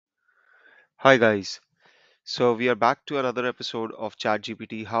Hi guys. So we are back to another episode of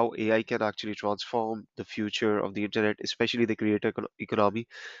ChatGPT, how AI can actually transform the future of the internet, especially the creator economy.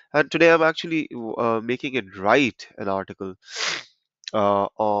 And today I'm actually making it write an article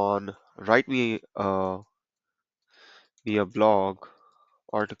on write me a blog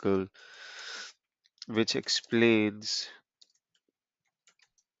article which explains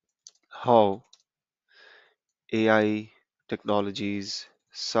how AI technologies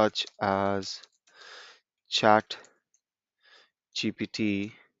such as Chat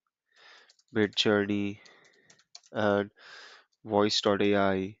GPT, Midjourney, and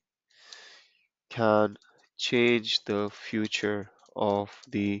Voice.ai can change the future of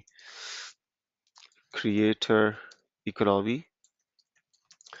the creator economy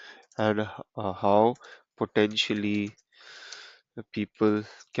and how potentially the people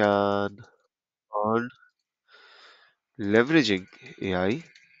can earn leveraging AI.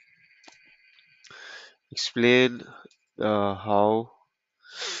 Explain how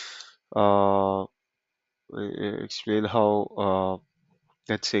uh, explain how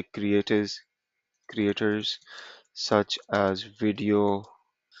let's say creators such as video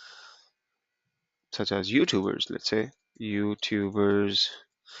such as YouTubers, let's say YouTubers,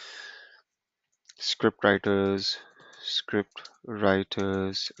 script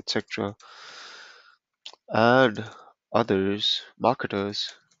writers, etc., and others,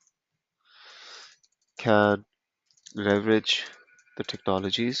 marketers, can leverage the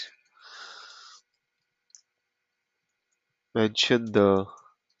technologies, mention the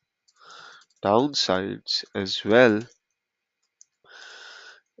downsides as well.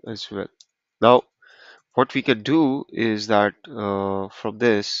 Now, what we can do is that from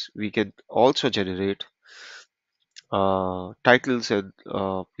this we can also generate titles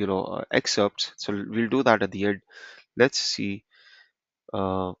and excerpts. So we'll do that at the end. Let's see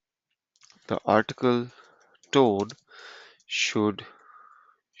uh, the article tone should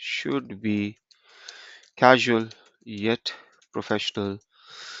should be casual yet professional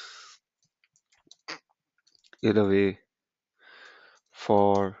in a way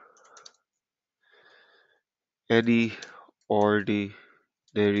for any ordinary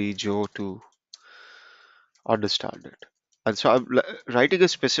Joe to understand it. And so writing a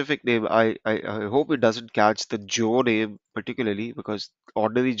specific name. I hope it doesn't catch the Joe name particularly because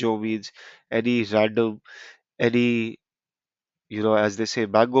ordinary Joe means any random, any, as they say,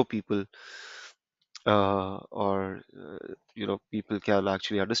 mango people, or, people can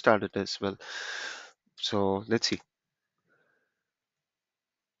actually understand it as well. So let's see.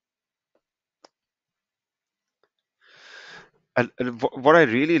 And what I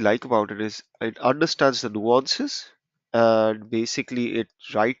really like about it is it understands the nuances and basically it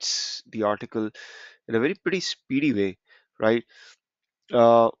writes the article in a very pretty speedy way, right?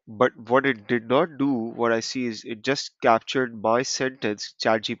 But what it did not do, what I see is it just captured my sentence,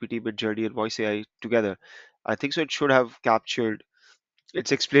 ChatGPT, Midjourney, and Voice AI together. I think so. It should have captured.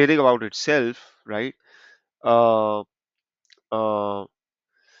 It's explaining about itself, right? Uh, uh,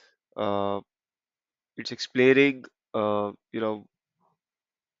 uh, it's explaining,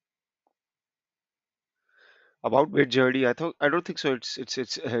 about Midjourney. I don't think so.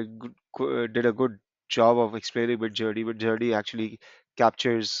 It's a did a good job of explaining Midjourney. Midjourney actually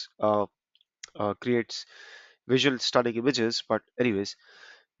captures, creates visual stunning images. But anyways,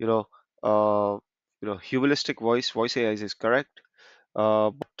 you know, humanistic voice AI is correct.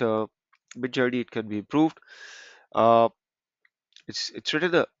 But Midjourney it can be improved. Uh, it's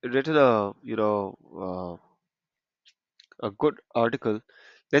written a a good article.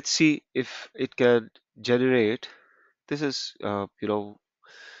 Let's see if it can generate. This is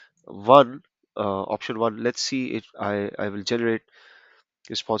one option one. Let's see if I will generate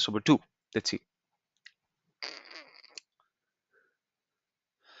response number two. Let's see.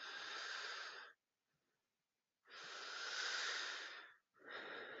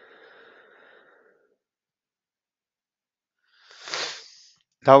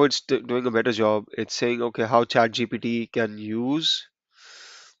 Now it's doing a better job. It's saying, okay, how ChatGPT can use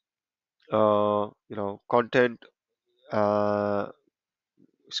content, uh,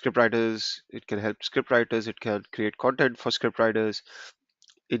 script writers. It can help script writers. It can create content for script writers,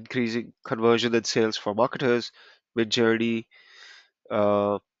 increasing conversion and sales for marketers. Midjourney.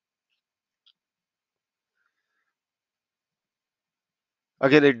 Uh,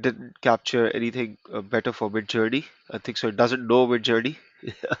 Again, it didn't capture anything better for Midjourney. I think so. It doesn't know Midjourney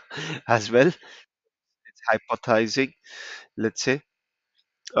as well. It's hypothesizing, let's say.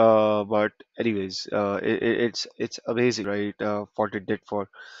 But anyways, it's amazing, right? What it did for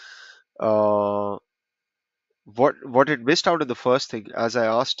uh, What it missed out in the first thing, as I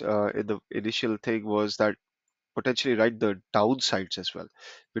asked in the initial thing, was that potentially write the downsides as well.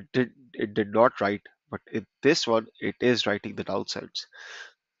 It did not write, but in this one, it is writing the downsides,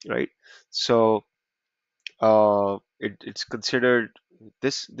 right? So it's considered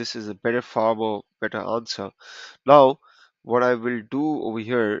this is a better, far more better answer. Now, what I will do over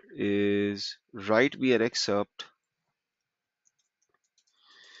here is write me an excerpt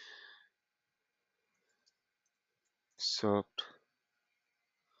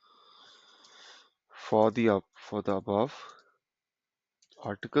for the above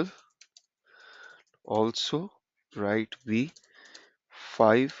article. Also, write me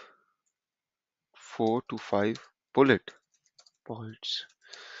 4 to 5 bullet points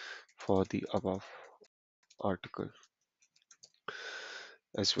for the above article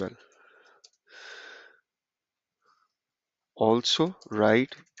as well. Also,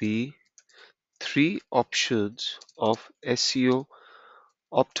 write the 3 options of SEO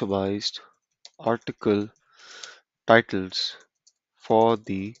optimized article titles for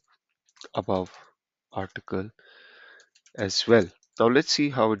the above article as well. Now let's see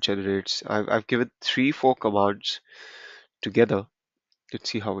how it generates. I've given 3, 4 commands together. Let's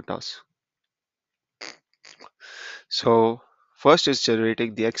see how it does. So first is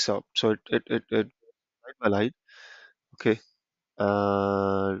generating the excerpt. So it line by line. Okay.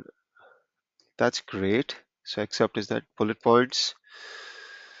 And that's great. So excerpt is that bullet points.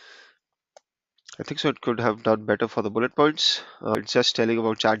 I think so it could have done better for the bullet points. It's just telling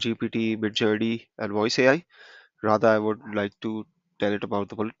about ChatGPT, Midjourney, and Voice AI. Rather, I would like to tell it about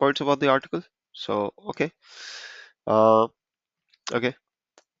the bullet points about the article. So, okay. Uh, okay.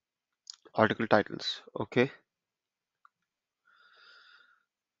 Article titles. Okay.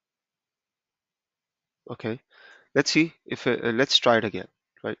 Okay. Let's see if let's try it again.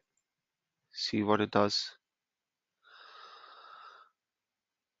 Right. See what it does.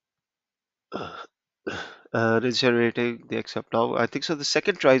 And it's generating the excerpt now. I think so. The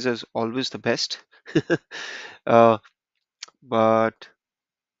second try is always the best. uh, but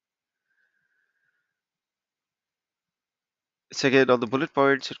it's again on the bullet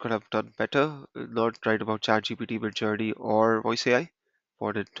points. It could have done better. Not right about ChatGPT, Midjourney, or Voice AI.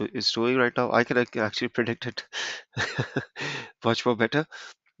 What is doing right now, I can actually predict it much more better.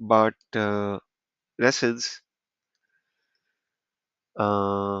 But in essence,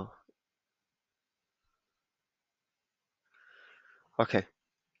 uh, okay,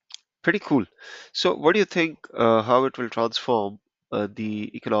 pretty cool. So, what do you think? How it will transform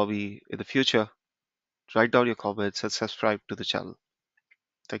the economy in the future? Write down your comments and subscribe to the channel.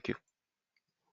 Thank you.